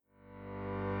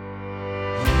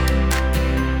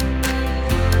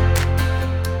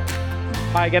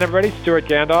Hi again, everybody. Stuart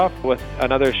Gandolf with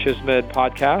another SHSMD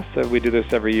podcast. We do this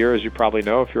every year, as you probably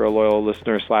know, if you're a loyal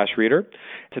listener/reader.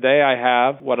 Today I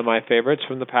have one of my favorites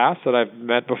from the past that I've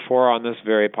met before on this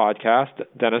very podcast,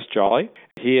 Dennis Jolly.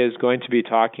 He is going to be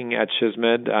talking at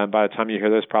SHSMD, by the time you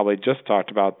hear this, probably just talked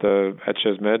about at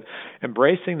SHSMD,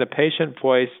 embracing the patient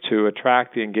voice to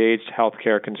attract the engaged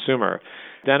healthcare consumer.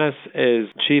 Dennis is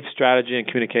Chief Strategy and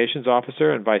Communications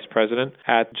Officer and Vice President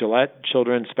at Gillette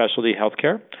Children's Specialty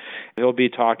Healthcare. He'll be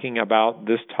talking about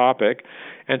this topic.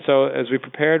 And so as we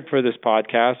prepared for this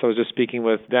podcast, I was just speaking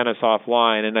with Dennis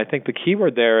offline, and I think the key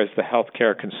word there is the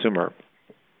healthcare consumer.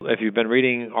 If you've been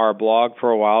reading our blog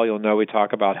for a while, you'll know we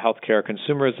talk about healthcare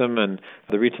consumerism and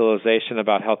the retailization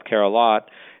about healthcare a lot.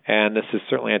 And this is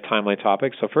certainly a timely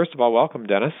topic. So first of all, welcome,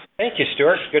 Dennis. Thank you,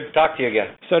 Stuart. Good to talk to you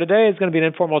again. So today is going to be an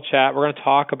informal chat. We're going to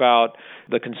talk about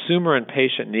the consumer and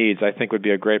patient needs. I think would be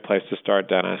a great place to start,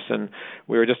 Dennis. And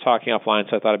we were just talking offline,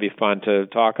 so I thought it'd be fun to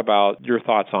talk about your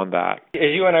thoughts on that. As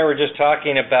you and I were just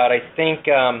talking about, I think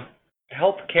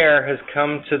healthcare has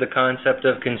come to the concept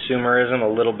of consumerism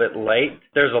a little bit late.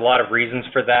 There's a lot of reasons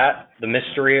for that. The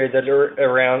mystery that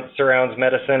surrounds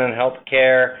medicine and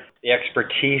healthcare, the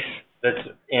expertise that's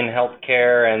in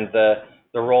healthcare, and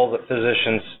the role that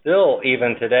physicians still,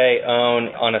 even today, own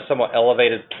on a somewhat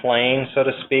elevated plane, so to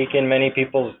speak, in many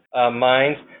people's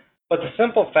minds. But the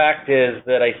simple fact is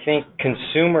that I think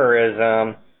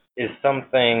consumerism is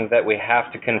something that we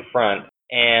have to confront.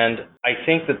 And I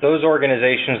think that those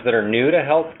organizations that are new to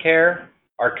healthcare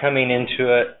are coming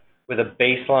into it with a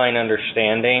baseline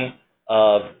understanding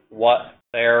of what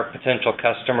their potential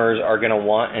customers are going to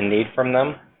want and need from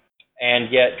them.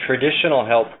 And yet traditional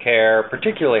healthcare,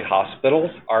 particularly hospitals,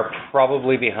 are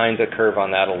probably behind the curve on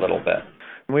that a little bit.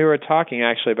 We were talking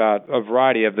actually about a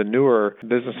variety of the newer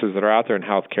businesses that are out there in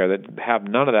healthcare that have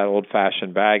none of that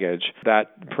old-fashioned baggage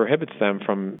that prohibits them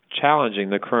from challenging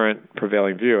the current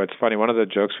prevailing view. It's funny, one of the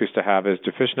jokes we used to have is,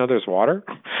 do fish know there's water?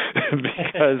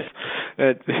 Because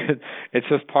it's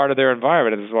just part of their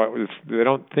environment. They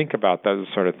don't think about those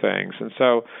sort of things. And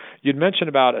so you'd mentioned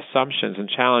about assumptions and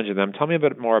challenging them. Tell me a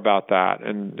bit more about that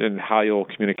and how you'll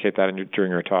communicate that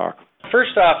during your talk.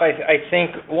 First off, I think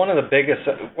one of the big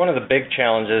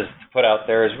challenges to put out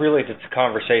there is really this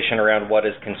conversation around what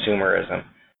is consumerism.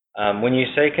 When you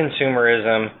say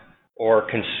consumerism or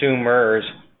consumers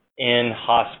in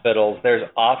hospitals, there's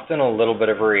often a little bit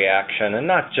of a reaction, and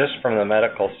not just from the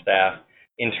medical staff,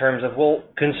 in terms of, well,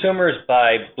 consumers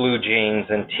buy blue jeans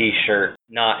and T-shirts,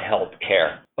 not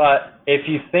healthcare. But if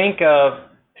you think of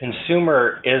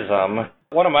consumerism,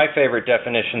 one of my favorite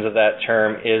definitions of that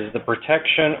term is the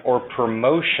protection or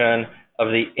promotion of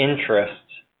the interests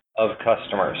of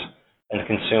customers and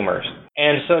consumers.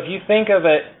 And so if you think of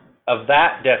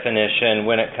that definition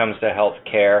when it comes to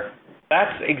healthcare,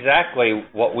 that's exactly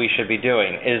what we should be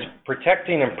doing, is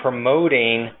protecting and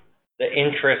promoting the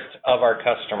interests of our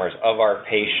customers, of our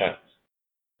patients.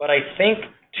 But I think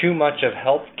too much of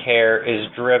healthcare is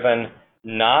driven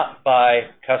not by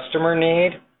customer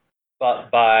need,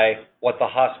 but by what the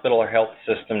hospital or health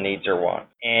system needs or wants.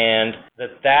 And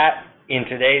that in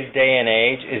today's day and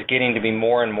age is getting to be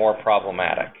more and more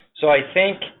problematic. So I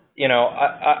think,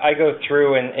 I go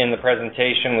through in the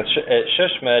presentation at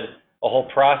SHSMD a whole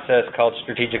process called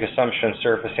strategic assumption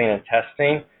surfacing and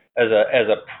testing as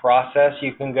a process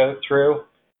you can go through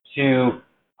to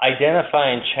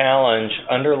identify and challenge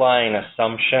underlying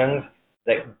assumptions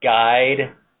that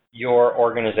guide your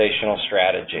organizational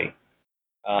strategy.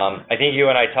 I think you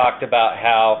and I talked about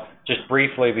how, just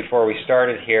briefly before we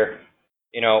started here,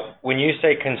 when you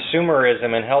say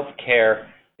consumerism in healthcare,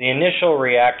 the initial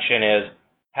reaction is,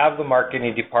 have the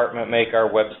marketing department make our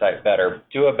website better,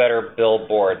 do a better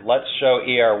billboard, let's show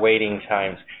ER waiting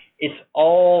times. It's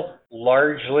all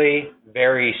largely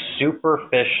very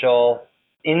superficial,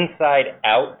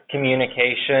 inside-out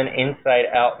communication,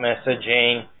 inside-out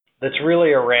messaging that's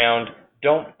really around,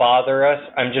 don't bother us,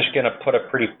 I'm just going to put a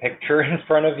pretty picture in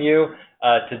front of you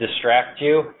to distract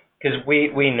you, because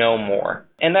we know more.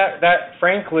 And that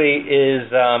frankly,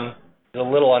 is a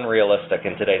little unrealistic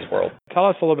in today's world. Tell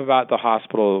us a little bit about the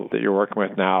hospital that you're working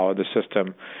with now, the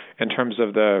system, in terms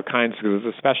of the kinds, because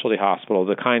it's a specialty hospital,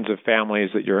 the kinds of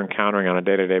families that you're encountering on a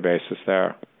day-to-day basis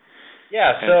there.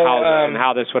 Yeah, and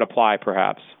how this would apply,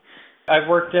 perhaps. I've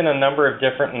worked in a number of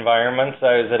different environments.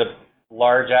 I was at a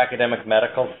large academic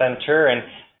medical center, and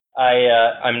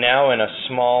I'm now in a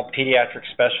small pediatric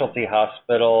specialty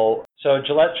hospital. So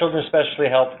Gillette Children's Specialty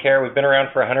Healthcare, we've been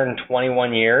around for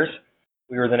 121 years.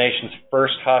 We were the nation's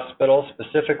first hospital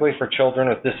specifically for children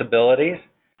with disabilities.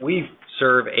 We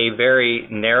serve a very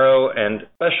narrow and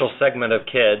special segment of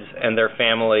kids and their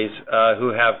families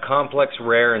who have complex,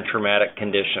 rare, and traumatic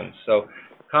conditions. So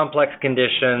complex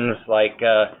conditions like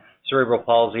cerebral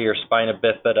palsy or spina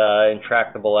bifida,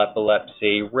 intractable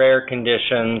epilepsy, rare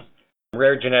conditions,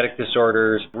 rare genetic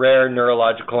disorders, rare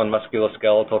neurological and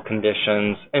musculoskeletal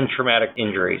conditions, and traumatic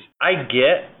injuries. I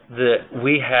get that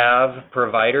we have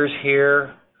providers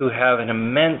here who have an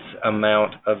immense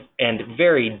amount of and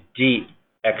very deep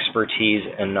expertise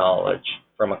and knowledge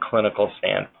from a clinical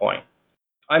standpoint.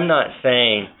 I'm not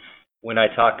saying when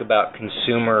I talk about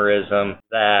consumerism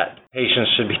that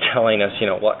patients should be telling us,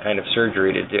 what kind of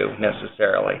surgery to do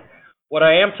necessarily. What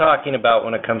I am talking about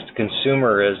when it comes to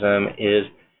consumerism is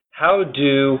how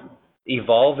do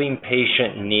evolving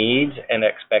patient needs and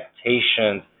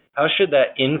expectations, how should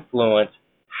that influence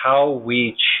how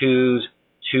we choose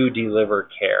to deliver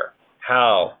care?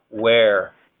 How,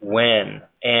 where, when,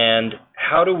 and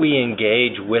how do we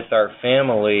engage with our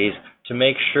families to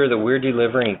make sure that we're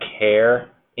delivering care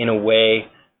in a way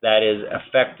that is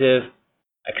effective,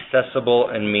 accessible,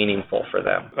 and meaningful for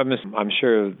them? I'm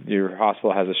sure your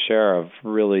hospital has a share of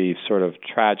really sort of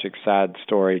tragic, sad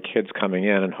story kids coming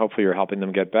in, and hopefully you're helping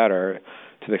them get better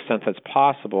to the extent that's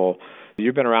possible.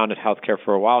 You've been around in healthcare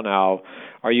for a while now.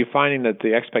 Are you finding that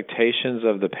the expectations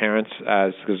of the parents,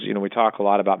 because we talk a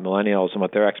lot about millennials and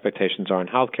what their expectations are in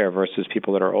healthcare versus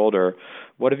people that are older,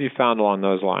 what have you found along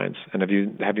those lines? And have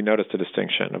you noticed a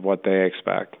distinction of what they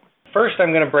expect? First,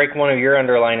 I'm going to break one of your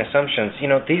underlying assumptions.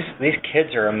 These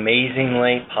kids are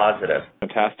amazingly positive.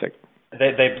 Fantastic.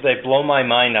 They blow my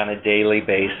mind on a daily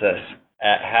basis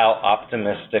at how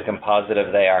optimistic and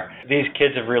positive they are. These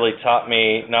kids have really taught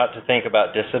me not to think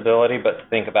about disability, but to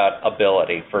think about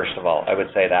ability, first of all. I would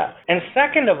say that. And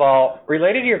second of all,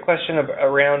 related to your question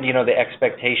around, the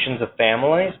expectations of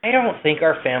families, I don't think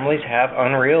our families have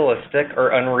unrealistic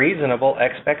or unreasonable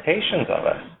expectations of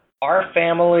us. Are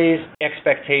families'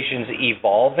 expectations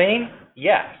evolving?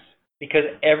 Yes, because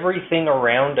everything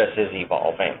around us is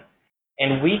evolving.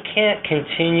 And we can't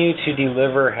continue to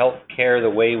deliver health care the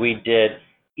way we did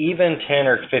even 10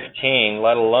 or 15,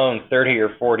 let alone 30 or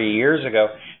 40 years ago,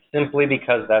 simply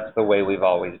because that's the way we've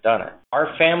always done it.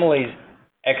 Our families'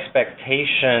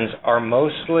 expectations are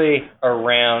mostly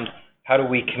around how do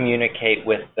we communicate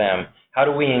with them? How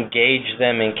do we engage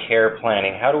them in care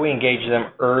planning? How do we engage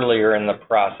them earlier in the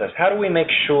process? How do we make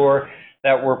sure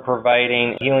that we're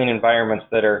providing healing environments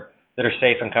that are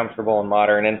safe and comfortable and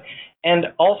modern? And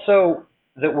also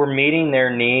that we're meeting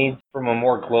their needs from a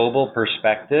more global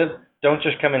perspective. Don't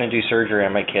just come in and do surgery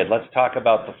on my kid. Let's talk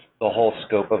about the whole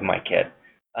scope of my kid.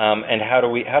 And how do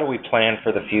we plan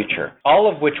for the future? All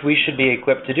of which we should be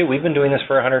equipped to do. We've been doing this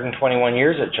for 121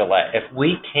 years at Gillette. If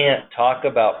we can't talk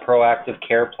about proactive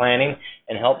care planning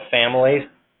and help families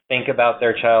think about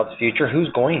their child's future, who's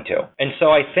going to? And so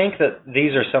I think that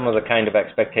these are some of the kind of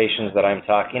expectations that I'm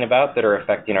talking about that are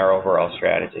affecting our overall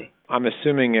strategy. I'm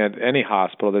assuming at any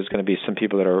hospital there's going to be some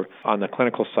people that are on the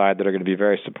clinical side that are going to be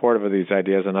very supportive of these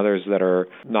ideas and others that are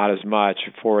not as much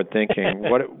forward-thinking.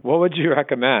 What would you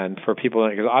recommend for people?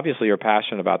 Because obviously you're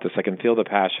passionate about this. I can feel the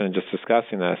passion in just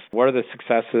discussing this. What are the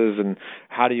successes and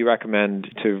how do you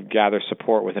recommend to gather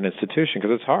support with an institution?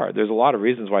 Because it's hard. There's a lot of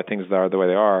reasons why things are the way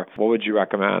they are. What would you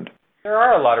recommend? There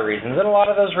are a lot of reasons, and a lot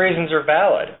of those reasons are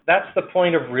valid. That's the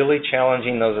point of really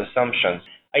challenging those assumptions.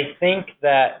 I think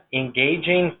that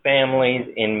engaging families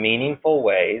in meaningful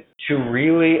ways to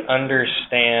really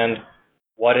understand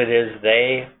what it is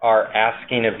they are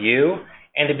asking of you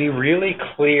and to be really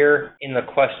clear in the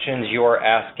questions you're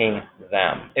asking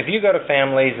them. If you go to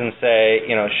families and say,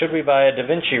 should we buy a Da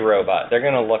Vinci robot? They're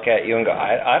going to look at you and go,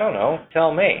 I don't know,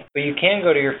 tell me. But you can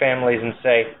go to your families and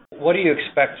say, what do you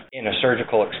expect in a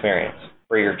surgical experience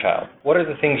for your child? What are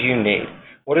the things you need?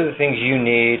 What are the things you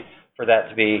need for that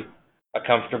to be a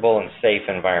comfortable and safe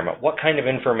environment? What kind of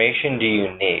information do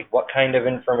you need? What kind of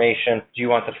information do you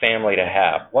want the family to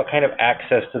have? What kind of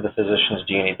access to the physicians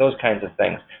do you need? Those kinds of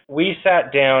things. We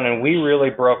sat down and we really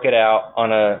broke it out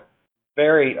on a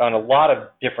lot of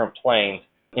different planes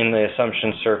in the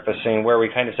assumption surfacing, where we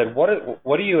kind of said, what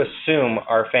do you assume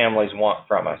our families want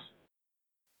from us?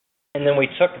 And then we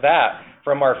took that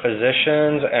from our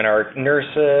physicians and our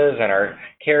nurses and our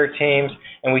care teams,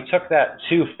 and we took that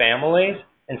to families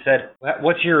and said,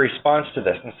 what's your response to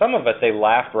this? And some of it they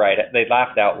laughed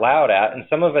out loud at, and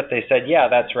some of it they said, yeah,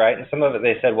 that's right. And some of it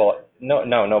they said, well, no,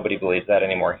 nobody believes that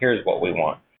anymore. Here's what we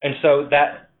want. And so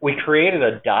that we created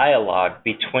a dialogue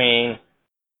between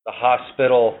the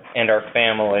hospital and our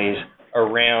families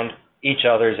around each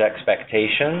other's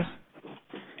expectations.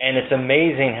 And it's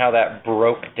amazing how that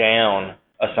broke down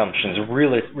assumptions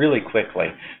really, really quickly.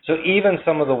 So even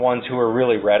some of the ones who were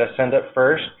really reticent at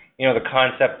first, the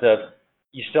concept of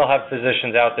you still have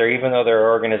physicians out there, even though there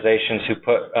are organizations who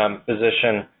put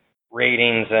physician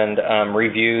ratings and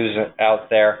reviews out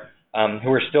there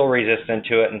who are still resistant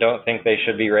to it and don't think they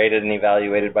should be rated and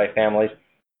evaluated by families.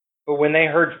 But when they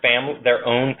heard their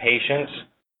own patients'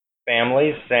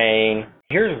 families saying,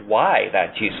 here's why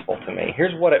that's useful to me,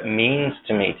 here's what it means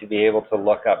to me to be able to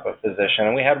look up a physician.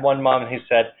 And we had one mom who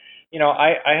said,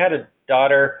 I had a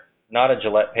daughter, not a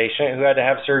Gillette patient, who had to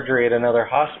have surgery at another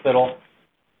hospital.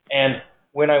 And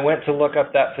when I went to look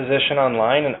up that physician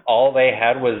online and all they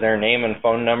had was their name and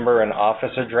phone number and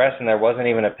office address and there wasn't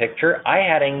even a picture, I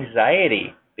had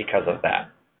anxiety because of that.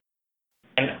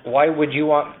 And why would you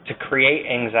want to create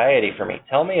anxiety for me?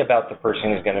 Tell me about the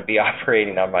person who's going to be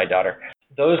operating on my daughter.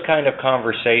 Those kind of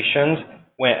conversations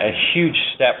went a huge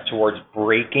step towards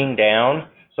breaking down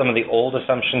some of the old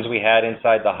assumptions we had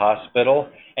inside the hospital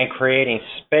and creating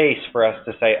space for us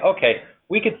to say, okay,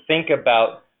 we could think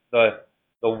about the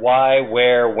why,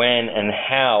 where, when, and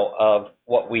how of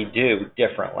what we do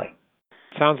differently.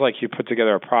 Sounds like you put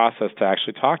together a process to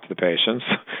actually talk to the patients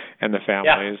and the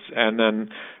families. Yeah. And then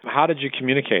how did you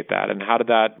communicate that? And how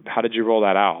did you roll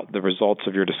that out, the results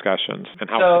of your discussions? And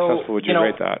how successful would you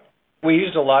rate that? We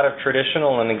used a lot of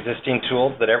traditional and existing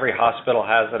tools that every hospital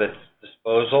has at its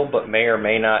disposal, but may or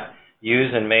may not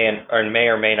use and may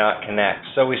or may not connect.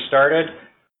 So we started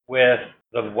with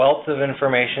the wealth of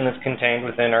information that's contained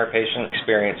within our patient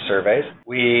experience surveys.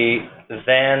 We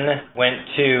then went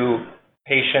to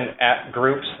patient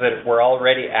groups that were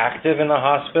already active in the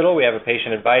hospital. We have a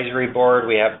patient advisory board.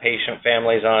 We have patient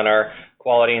families on our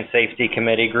quality and safety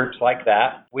committee, groups like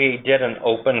that. We did an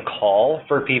open call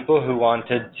for people who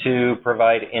wanted to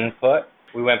provide input.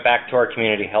 We went back to our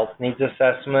community health needs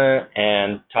assessment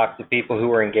and talked to people who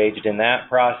were engaged in that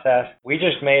process. We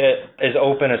just made it as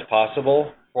open as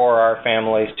possible for our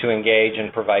families to engage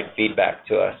and provide feedback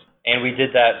to us. And we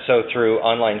did that through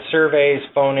online surveys,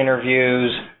 phone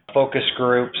interviews, focus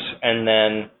groups, and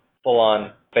then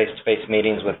full-on face-to-face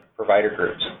meetings with provider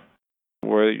groups.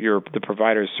 Were the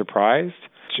providers surprised?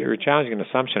 You're challenging an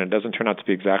assumption. It doesn't turn out to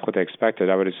be exactly what they expected.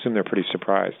 I would assume they're pretty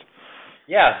surprised.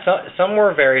 Yeah, some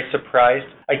were very surprised.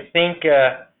 I think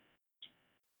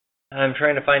I'm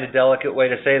trying to find a delicate way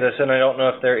to say this, and I don't know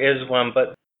if there is one,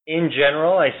 but in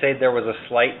general, I say there was a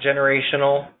slight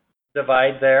generational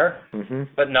divide there,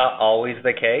 but not always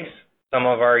the case. Some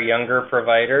of our younger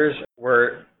providers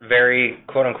were very,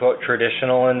 quote-unquote,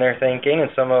 traditional in their thinking,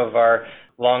 and some of our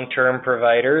long-term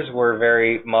providers were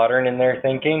very modern in their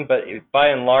thinking. But by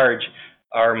and large,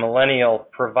 our millennial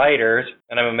providers,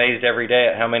 and I'm amazed every day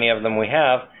at how many of them we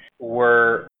have,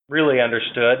 were really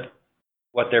understood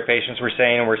what their patients were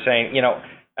saying, and were saying,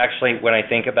 actually, when I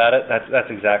think about it, that's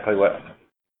exactly what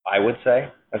I would say.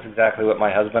 That's exactly what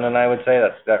my husband and I would say.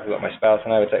 That's exactly what my spouse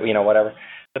and I would say, whatever.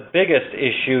 The biggest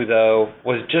issue, though,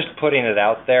 was just putting it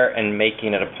out there and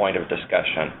making it a point of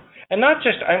discussion. And not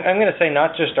just, I'm going to say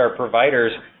not just our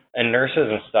providers and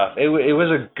nurses and stuff. It was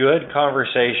a good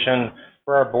conversation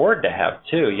for our board to have,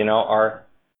 too.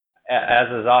 As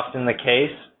is often the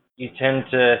case, you tend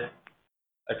to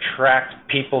attract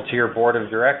people to your board of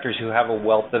directors who have a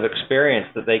wealth of experience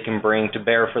that they can bring to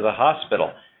bear for the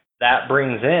hospital. That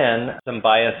brings in some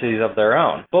biases of their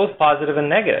own, both positive and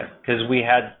negative, because we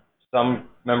had some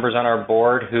members on our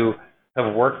board who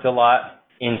have worked a lot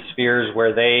in spheres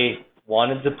where they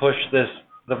wanted to push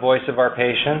the voice of our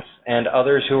patients, and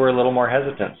others who were a little more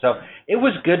hesitant. So it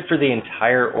was good for the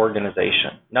entire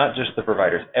organization, not just the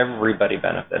providers. Everybody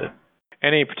benefited.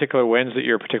 Any particular wins that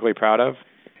you're particularly proud of?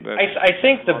 I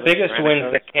think the biggest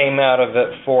wins that came out of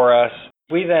it for us,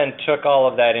 we then took all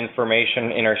of that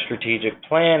information in our strategic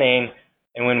planning,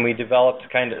 and when we developed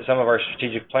some of our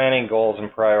strategic planning goals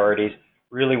and priorities,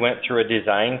 really went through a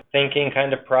design thinking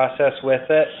kind of process with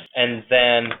it. And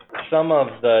then some of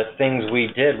the things we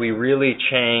did, we really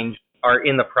are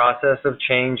in the process of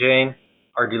changing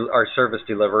our service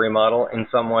delivery model in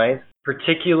some ways,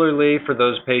 particularly for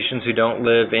those patients who don't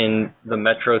live in the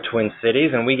metro Twin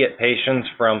Cities. And we get patients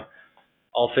from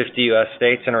all 50 U.S.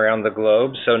 states and around the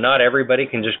globe. So not everybody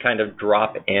can just kind of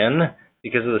drop in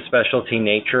because of the specialty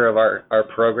nature of our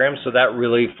program. So that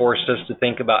really forced us to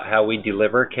think about how we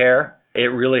deliver care. It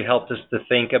really helped us to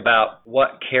think about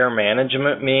what care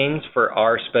management means for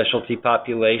our specialty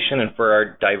population and for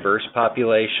our diverse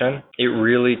population. It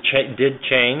really did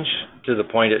change to the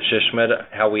point at Shishmed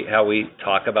how we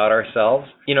talk about ourselves.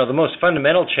 The most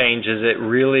fundamental change is it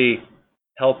really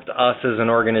helped us as an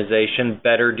organization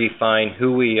better define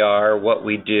who we are, what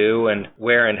we do, and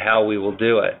where and how we will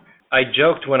do it. I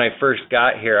joked when I first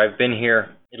got here, I've been here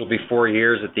It'll be 4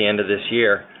 years at the end of this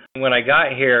year. When I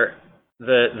got here,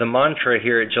 the mantra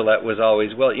here at Gillette was always,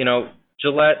 well,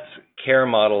 Gillette's care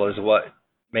model is what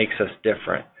makes us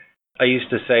different. I used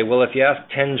to say, well, if you ask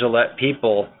 10 Gillette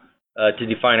people to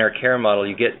define our care model,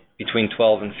 you get between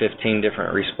 12 and 15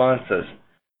 different responses.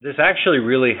 This actually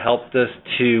really helped us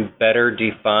to better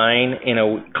define in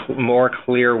a more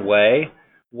clear way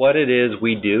what it is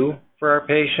we do for our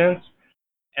patients.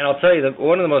 And I'll tell you that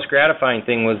one of the most gratifying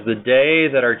things was the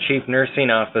day that our chief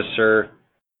nursing officer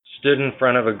stood in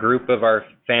front of a group of our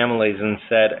families and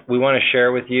said, we want to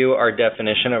share with you our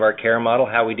definition of our care model,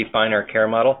 how we define our care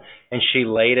model. And she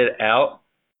laid it out,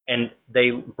 and they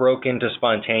broke into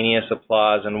spontaneous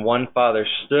applause. And one father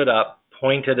stood up,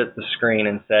 pointed at the screen,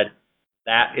 and said,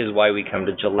 that is why we come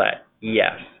to Gillette.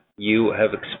 Yes, you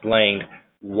have explained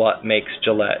what makes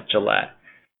Gillette Gillette.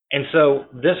 And so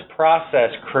this process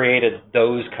created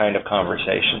those kind of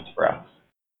conversations for us.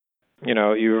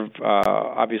 You've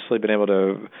obviously been able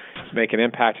to make an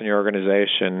impact in your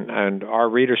organization, and our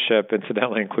readership,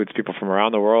 incidentally, includes people from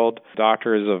around the world,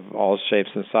 doctors of all shapes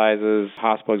and sizes,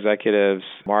 hospital executives,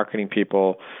 marketing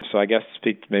people. So I guess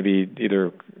speak maybe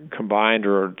either combined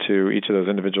or to each of those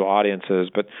individual audiences.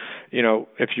 But,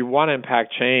 if you want to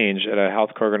impact change at a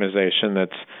healthcare organization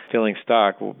that's feeling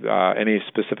stuck, any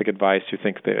specific advice you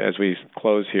think that as we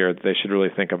close here they should really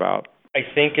think about? I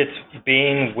think it's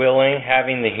being willing,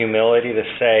 having the humility to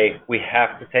say we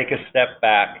have to take a step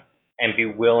back and be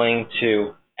willing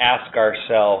to ask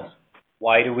ourselves,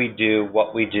 why do we do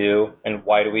what we do, and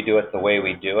why do we do it the way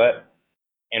we do it?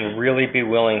 And really be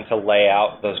willing to lay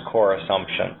out those core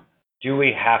assumptions. Do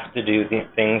we have to do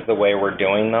things the way we're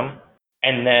doing them?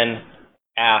 And then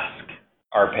ask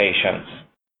our patients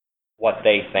what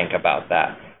they think about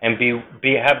that. And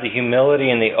have the humility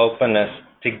and the openness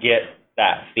to get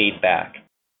that feedback.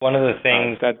 One of the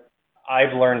things that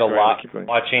I've learned a lot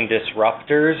watching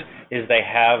disruptors is they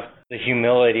have the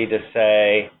humility to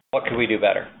say, what could we do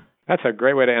better? That's a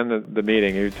great way to end the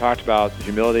meeting. You talked about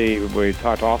humility. We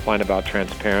talked offline about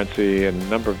transparency and a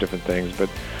number of different things, but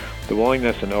the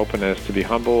willingness and openness to be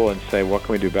humble and say, what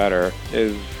can we do better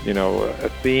is, a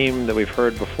theme that we've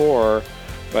heard before,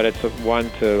 but it's one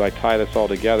to tie this all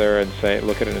together and say,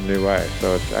 look at it in a new way.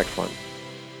 So it's excellent.